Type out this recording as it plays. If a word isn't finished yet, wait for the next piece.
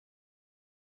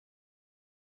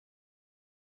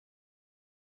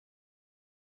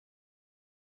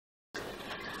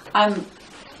I'm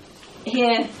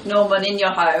here, Norman, in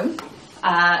your home.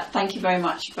 Thank you very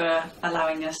much for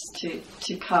allowing us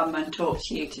to come and talk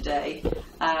to you today.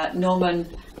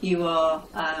 Norman, you are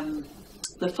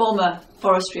the former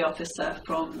forestry officer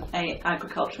from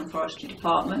Agriculture and Forestry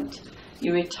Department.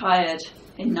 You retired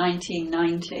in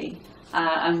 1990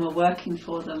 and were working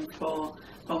for them from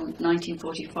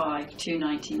 1945 to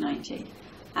 1990.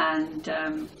 And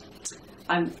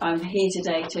I'm here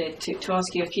today to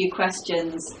ask you a few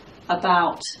questions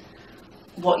about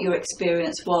what your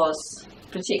experience was,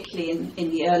 particularly in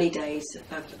the early days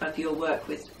of your work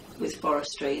with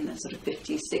forestry in the sort of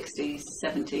 50s, 60s,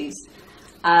 70s,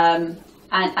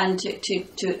 and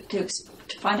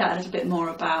to find out a little bit more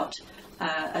about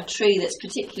a tree that's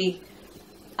particularly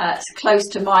close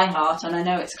to my heart, and I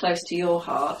know it's close to your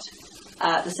heart,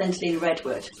 the St Helena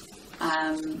Redwood.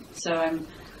 So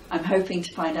I'm hoping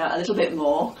to find out a little bit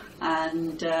more,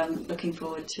 and looking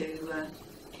forward to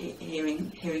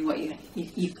hearing what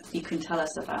you can tell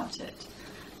us about it.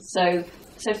 So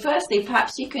firstly,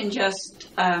 perhaps you can just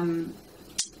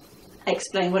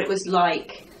explain what it was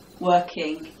like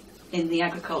working in the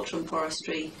Agriculture and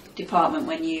Forestry Department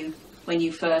when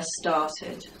you first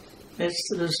started. It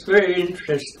was very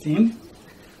interesting.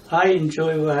 I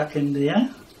enjoy working there,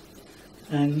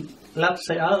 and lots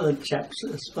of other chaps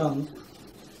as well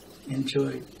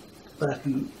enjoyed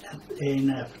working at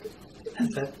A&F at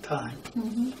that time.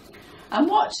 Mm-hmm. And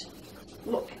what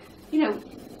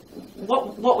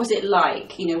was it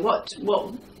like?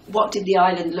 What did the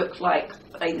island look like?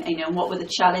 And what were the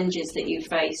challenges that you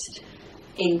faced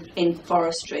in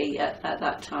forestry at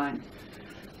that time?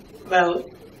 Well,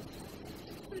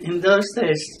 in those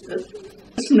days,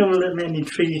 there's not many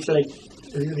trees like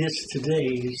there is today,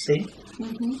 you see.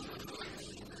 Mm-hmm.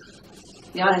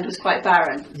 The island was quite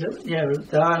barren. Yeah,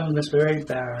 the island was very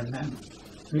barren, and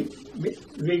we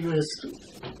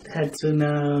had to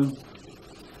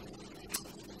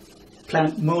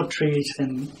plant more trees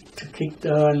and to keep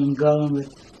the island going with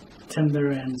timber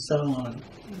and so on.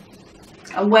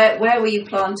 And where were you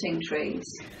planting trees?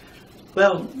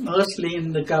 Well, mostly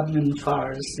in the government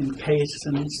forests, in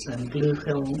Caissons and Blue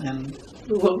Hill, and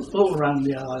all around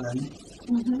the island.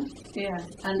 Mm-hmm. Yeah,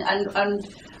 and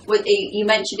you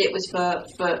mentioned it was for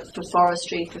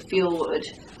forestry, for fuelwood.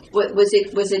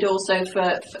 Was it also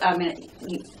for? I mean,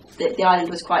 the island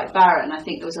was quite barren. I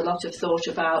think there was a lot of thought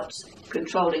about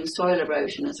controlling soil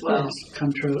erosion as well. Yes,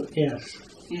 control. Yes.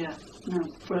 Yeah. No,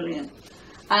 brilliant.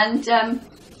 And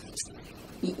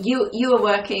you were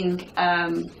working.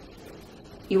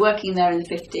 You're working there in the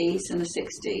 50s and the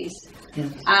 60s,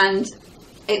 yes. And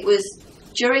it was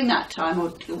during that time,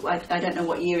 or I don't know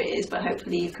what year it is, but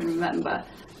hopefully you can remember,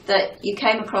 that you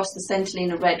came across the St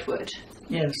Helena Redwood.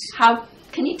 Yes.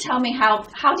 Can you tell me how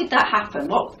did that happen?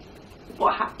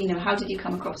 How did you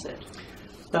come across it?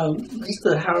 Well,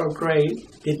 Mr. Harold Gray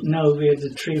didn't know where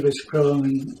the tree was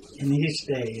growing in his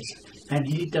days, and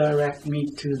he directed me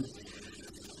to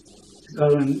go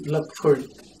and look for it.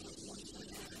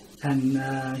 And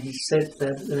he said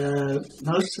that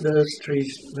most of those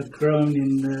trees were grown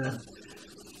in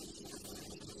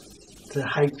the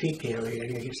High Peak area,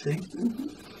 you see. Mm-hmm.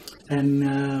 And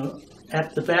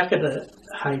at the back of the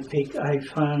High Peak, I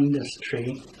found this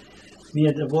tree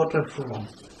near the waterfall.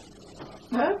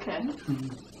 Okay.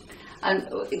 And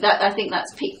I think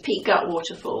that's Peak Gut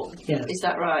Waterfall. Yes. Is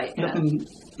that right?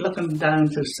 Looking down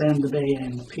to Sander Bay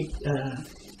and Peak.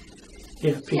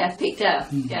 Peak. Yeah, Peak down.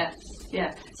 Mm.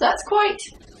 Yeah. So that's quite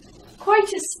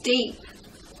a steep.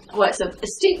 Well, it's a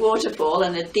steep waterfall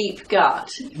and a deep gut.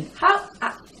 How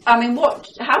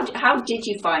did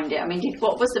you find it? I mean,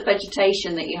 what was the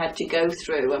vegetation that you had to go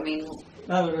through? I mean,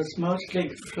 well, it was mostly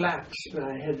flax that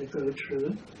I had to go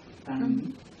through,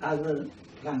 and other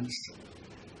plants,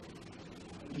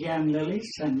 yam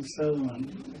lilies and so on.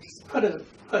 It's quite a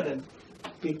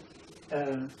big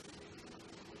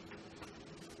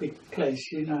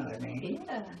place, you know what I mean?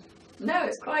 Yeah. No,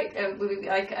 it's quite.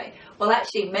 Well,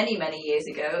 actually, many years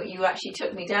ago, you actually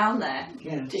took me down there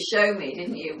to show me,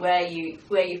 didn't you, where you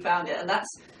found it, and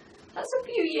that's a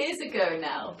few years ago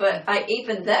now. But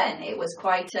even then, it was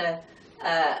quite a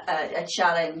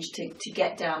challenge to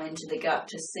get down into the gut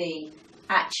to see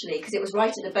actually, because it was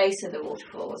right at the base of the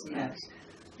waterfall, wasn't it? Yes.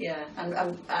 Yeah,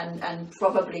 and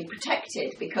probably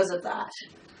protected because of that,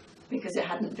 because it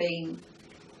hadn't been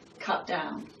cut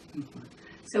down. Mm-hmm.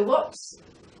 So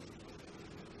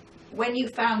when you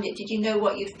found it, did you know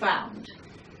what you'd found?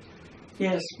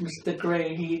 Yes, Mr.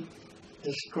 Gray, he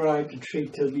described the tree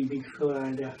to me before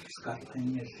I left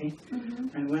Scotland, you see.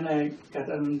 Mm-hmm. And when I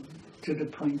got on to the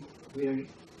point where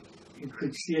you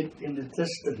could see it in the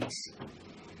distance,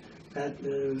 that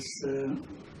was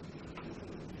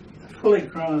fully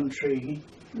grown tree,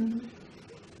 Mm-hmm.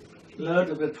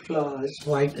 loaded with flowers,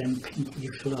 white and pinky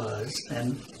flowers,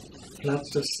 and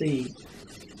lots of seed,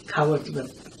 covered with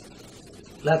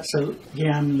lots of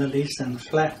yam lilies and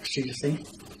flax, you see.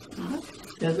 Uh-huh.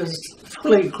 It was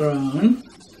fully grown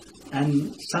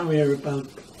and somewhere about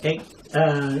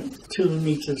 2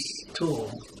 meters tall.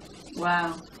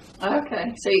 Wow.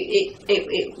 Okay, so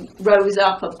it rose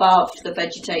up above the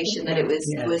vegetation that it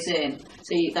was in.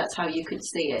 So that's how you could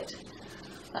see it,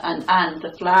 and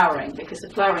the flowering, because the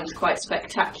flowering is quite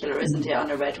spectacular, isn't it,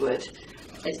 on a redwood?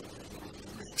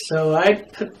 So I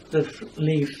put the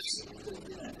leaves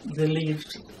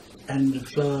and the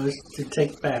flowers to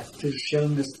take back to show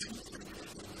Mr.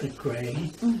 Gray,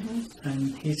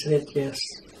 and he said yes.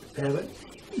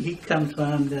 He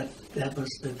confirmed that was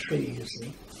the tree, you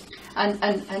see.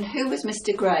 And who was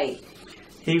Mr. Gray?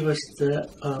 He was the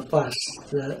boss,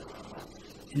 the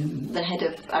head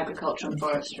of agriculture and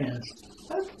forestry. Yes.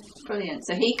 Oh, brilliant.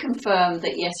 So he confirmed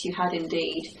that yes, you had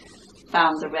indeed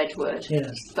found the redwood.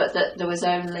 Yes. But that there was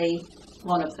only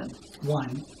one of them.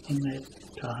 One in that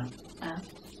time.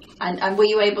 And were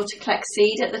you able to collect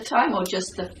seed at the time, or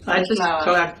just the I just flower?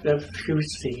 collected a few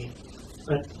seed,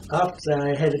 but after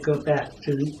I had to go back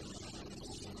to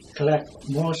collect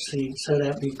more seed so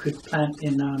that we could plant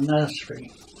in our nursery.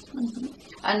 Mm-hmm.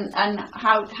 And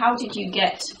how did you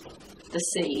get the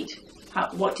seed?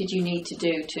 What did you need to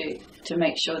do to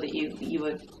make sure that you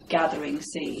were gathering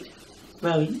seed?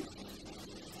 Well,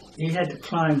 you had to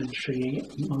climb the tree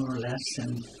more or less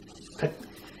and pick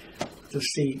the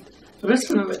seed. It was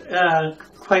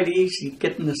quite easy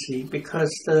getting the seed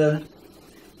because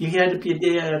you had to be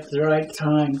there at the right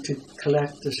time to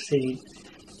collect the seed.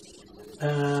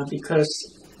 Because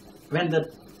when the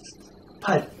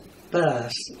pipe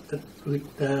burst,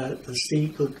 the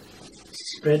seed would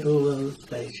spread all over the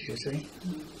place, you see.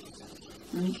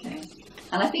 Okay.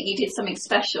 And I think you did something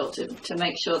special to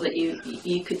make sure that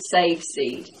you could save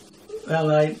seed. Well,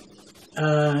 I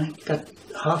got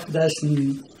half a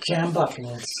dozen jam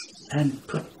bottles and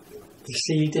put the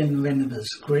seed in when it was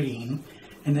green,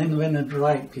 and then when it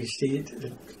ripe, you see it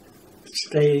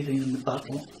stayed in the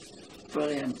bottle.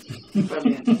 Brilliant,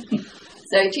 brilliant.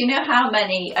 So, do you know how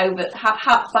many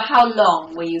for how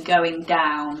long were you going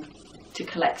down to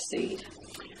collect seed?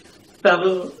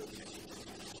 Well,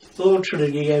 all through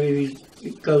the year we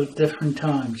go different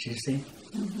times, you see.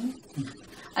 Mm-hmm.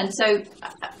 And so,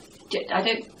 I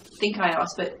don't think I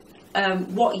asked, but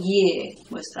what year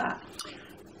was that?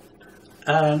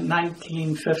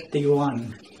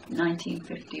 1951.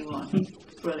 1951.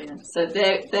 Brilliant. So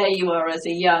there you are as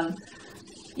a young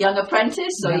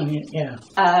apprentice, or yeah.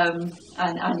 And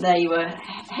there you were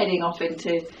heading off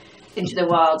into the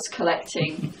wilds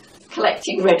collecting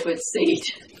redwood seed.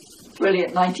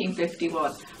 Brilliant.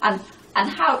 1951. And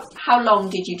how long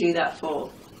did you do that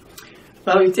for?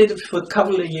 Well, we did it for a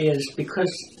couple of years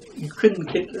because you couldn't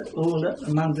get all the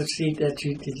amount of seed that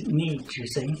you did need, you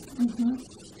see. Mm-hmm.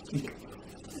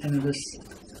 And it was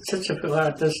such a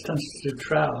far distance to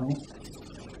travel.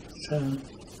 So.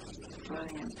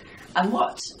 Brilliant. And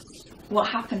what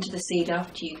happened to the seed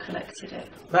after you collected it?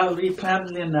 Well, we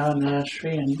planted in our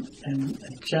nursery and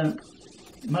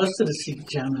most of the seed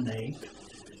germinate,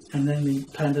 and then we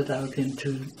planted out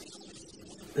into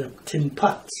the tin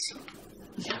pots,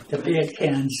 the beer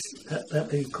cans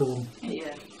that we call.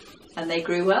 Yeah. And they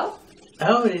grew well?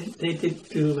 Oh, they did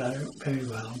do very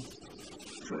well.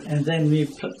 And then we,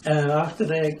 after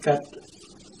they got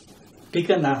big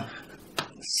enough,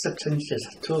 6 inches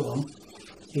tall,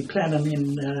 we plant them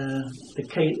in the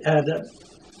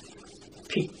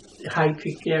High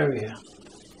Peak area.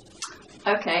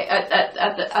 Okay,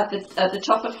 at the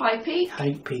top of High Peak.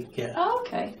 High Peak, yeah. Oh,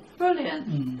 okay,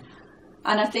 brilliant.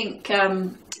 And I think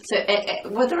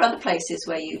were there other places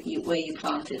where you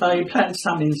planted? Well, you planted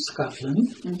some in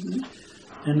Scotland,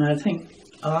 and I think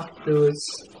afterwards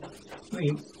we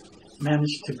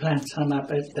managed to plant some up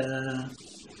at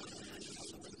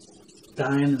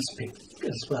Diana's Peak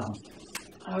as well.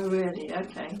 Oh, really?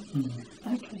 Okay.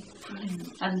 Okay, brilliant.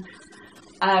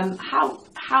 And how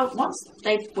once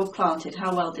they were planted,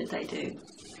 how well did they do?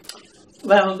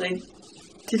 Well, they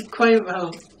did quite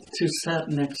well to a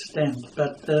certain extent,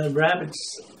 but the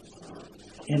rabbits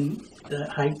in the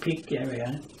High Peak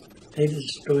area, they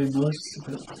destroy most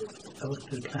of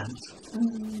the plants.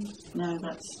 No,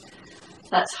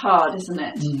 that's hard, isn't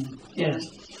it? Yes.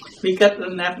 We got the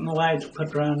net and wire to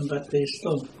put around, but they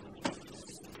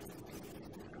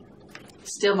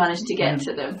still managed to get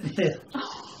to them. Yeah.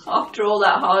 After all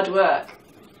that hard work.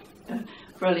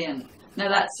 Brilliant. No,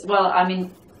 I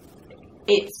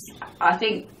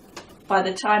think by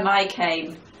the time I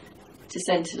came to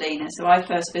St Helena. So I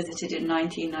first visited in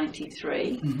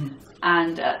 1993,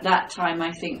 and at that time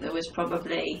I think there was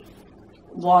probably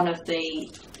one of the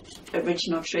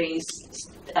original trees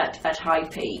at High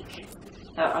Peak.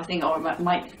 I think, or I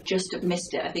might just have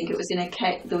missed it. I think it was in a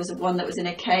there was one that was in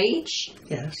a cage.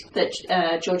 Yes. That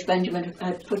George Benjamin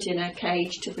had put in a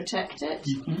cage to protect it.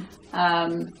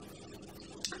 But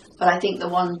I think the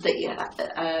one that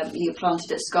you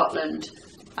planted at Scotland,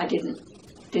 I didn't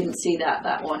see that.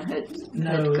 That one had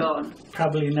gone.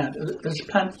 Probably not. There's a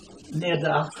plant near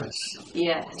the office.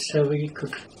 Yes. So we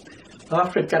could,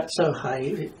 after it got so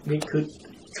high, we could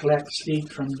collect seed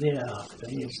from there after,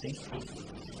 you see.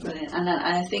 Brilliant. And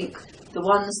I think the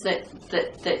ones that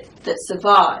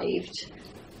survived,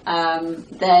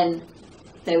 then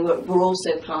they were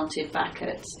also planted back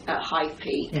at High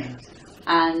Peak. Yes.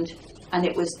 And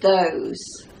it was those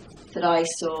that I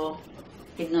saw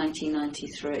in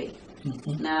 1993.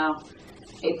 Now,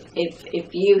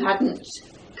 if you hadn't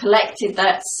collected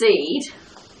that seed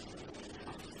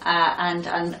and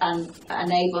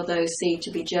enabled those seed to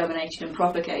be germinated and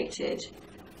propagated,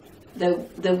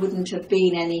 there wouldn't have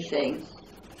been anything.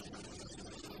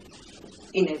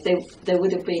 You know, there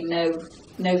would have been no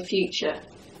future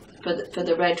for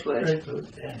the redwood. Redwood,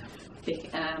 yeah.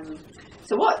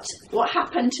 So what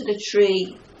happened to the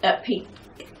tree at Peak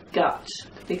Gut?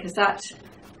 Because that's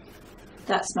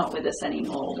not with us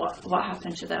anymore. What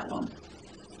happened to that one?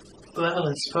 Well,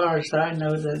 as far as I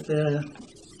know, that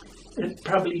it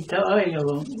probably died.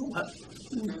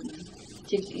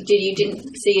 Didn't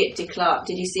see it decline?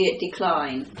 Did you see it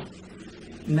decline?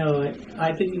 No,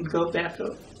 I didn't go back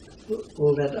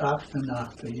all that often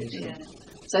after, you see. Yeah.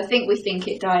 So I think we think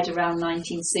it died around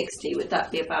 1960. Would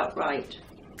that be about right?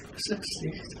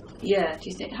 60. Yeah. Do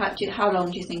you think? How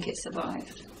long do you think it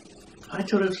survived? I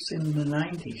thought it was in the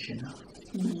 90s, you know.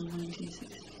 1960.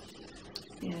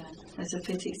 Yeah, that's a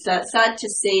pity. So sad to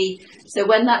see. So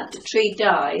when that tree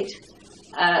died,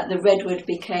 the redwood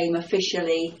became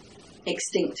officially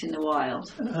extinct in the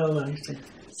wild. Oh, I see.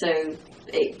 So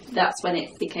that's when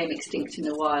it became extinct in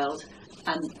the wild,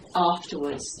 and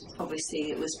afterwards,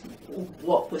 obviously, it was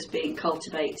what was being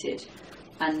cultivated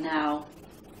and now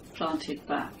planted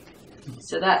back.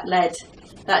 So that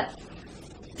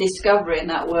discovery and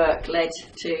that work led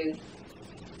to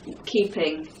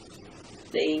keeping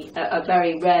a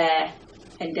very rare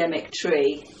endemic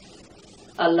tree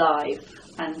alive,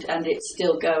 and it's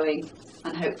still going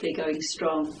and hopefully going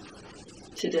strong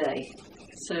today.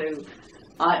 So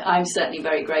I'm certainly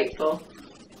very grateful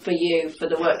for you for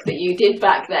the work that you did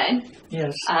back then.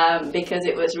 Yes. Because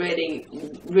it was really,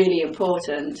 really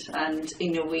important, and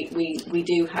you know we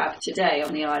do have today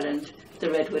on the island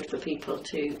the redwood for people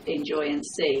to enjoy and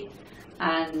see,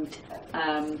 and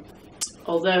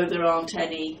although there aren't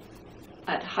any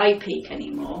at High Peak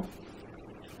anymore,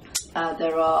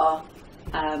 there are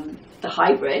the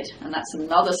hybrid, and that's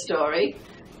another story,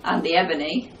 and the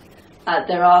ebony.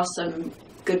 There are some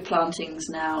good plantings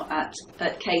now at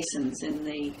Caissons in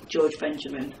the George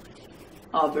Benjamin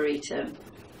Arboretum,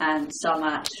 and some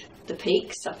at the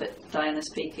Peaks, up at Diana's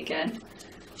Peak again,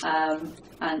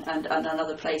 and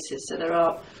other places. So there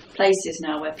are places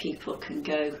now where people can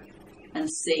go and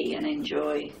see and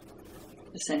enjoy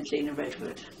the St Helena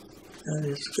Redwood. That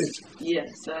is good. Yeah,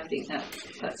 so I think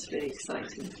that's really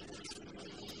exciting.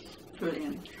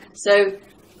 Brilliant. So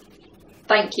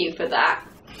thank you for that.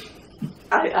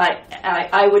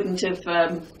 I wouldn't have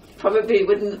probably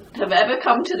wouldn't have ever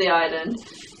come to the island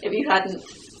if you hadn't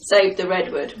saved the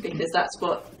redwood, because that's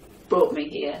what brought me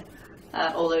here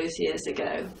all those years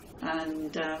ago,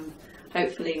 and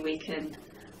hopefully we can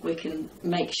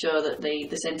make sure that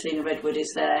the St Helena Redwood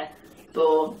is there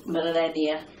for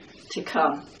millennia to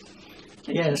come.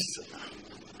 Yes.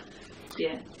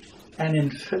 Yeah.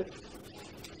 And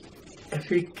if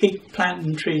we keep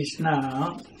planting trees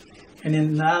now, and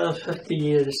in another 50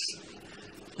 years,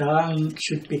 the island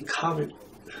should be covered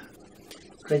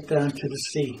right down to the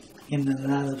sea in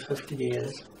another 50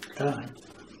 years' time.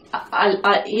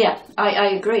 I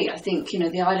agree. I think,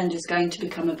 the island is going to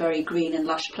become a very green and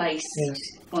lush place. Yes.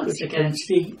 Once you again. can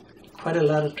see quite a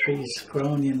lot of trees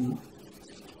growing in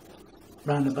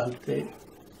round about the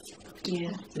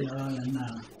island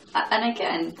now. And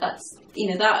again, that's,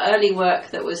 that early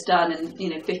work that was done in,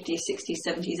 50s, 60s,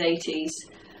 70s, 80s,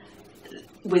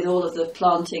 with all of the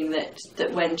planting that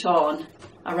went on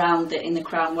around it in the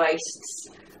Crown Wastes.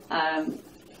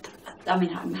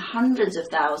 Hundreds of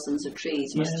thousands of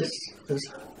trees must have...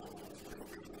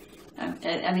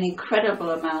 incredible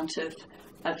amount of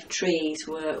trees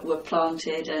were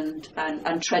planted and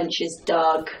trenches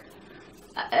dug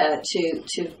to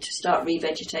start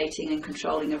revegetating and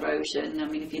controlling erosion. I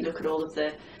mean, if you look at all of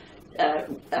the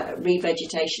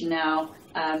revegetation now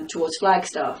towards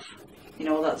Flagstaff, you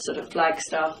know, all that sort of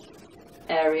Flagstaff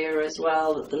area as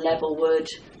well, the level wood.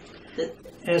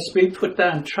 As we put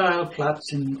down trial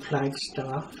plots in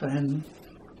Flagstaff and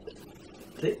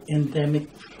the endemic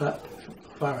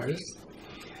forest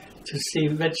to see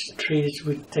which trees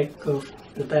would take off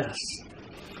the best.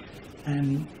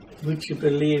 And would you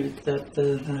believe that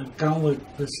the gumwood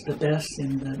was the best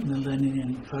in the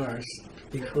Helenian forest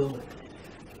before?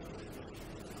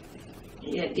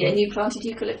 Yeah, and you planted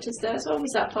eucalyptus there as well?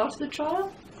 Was that part of the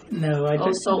trial? No, I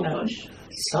didn't. Saltbush?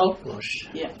 Saltbush.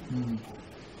 Yeah.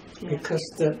 Yeah. Because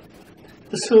the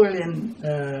soil in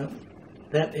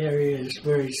that area is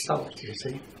very salt, you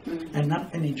see, and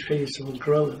not many trees will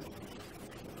grow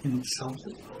in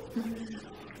salted,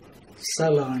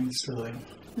 saline soil.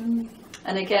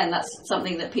 And again, that's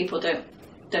something that people don't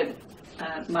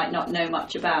might not know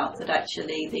much about. That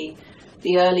actually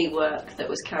the early work that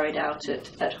was carried out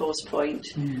at Horse Point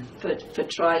for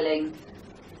trialling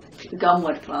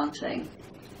gumwood planting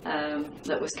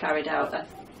that was carried out at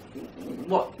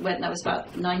when that was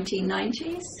about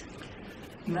 1990s.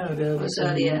 No, that was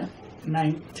earlier.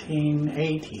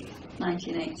 1980.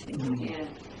 1980. Yeah.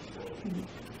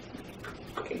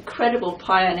 Incredible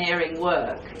pioneering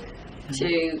work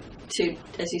to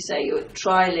as you say, you're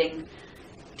trialling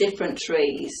different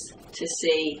trees to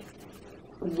see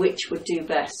which would do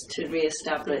best to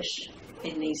re-establish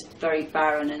in these very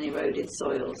barren and eroded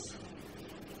soils.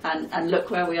 And look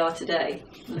where we are today.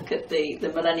 Look at the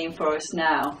Millennium Forest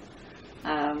now,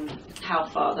 how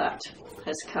far that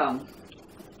has come.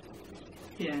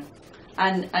 Yeah.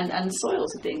 And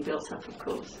soils are being built up, of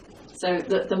course. So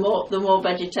the more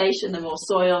vegetation, the more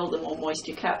soil, the more moist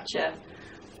you capture.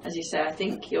 As you say, I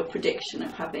think your prediction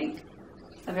of having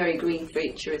a very green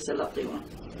feature is a lovely one.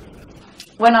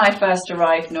 When I first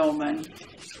arrived, Norman,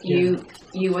 you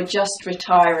were just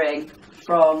retiring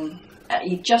from.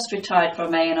 You just retired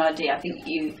from A&RD. I think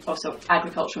you also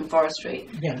agriculture and forestry.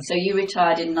 Yeah. So you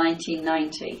retired in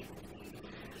 1990.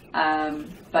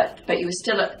 But you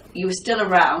were still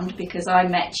around because I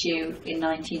met you in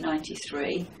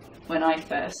 1993 when I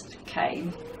first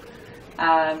came.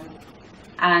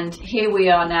 And here we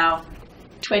are now,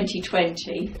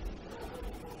 2020.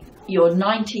 You're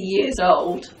 90 years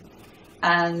old,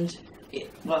 and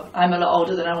well, I'm a lot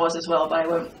older than I was as well, but I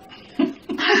won't.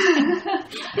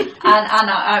 and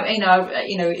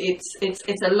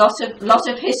it's a lot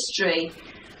of history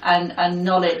and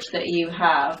knowledge that you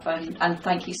have, and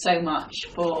thank you so much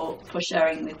for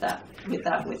sharing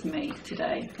with me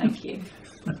today. Thank you.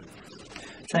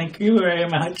 Thank you very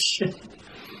much.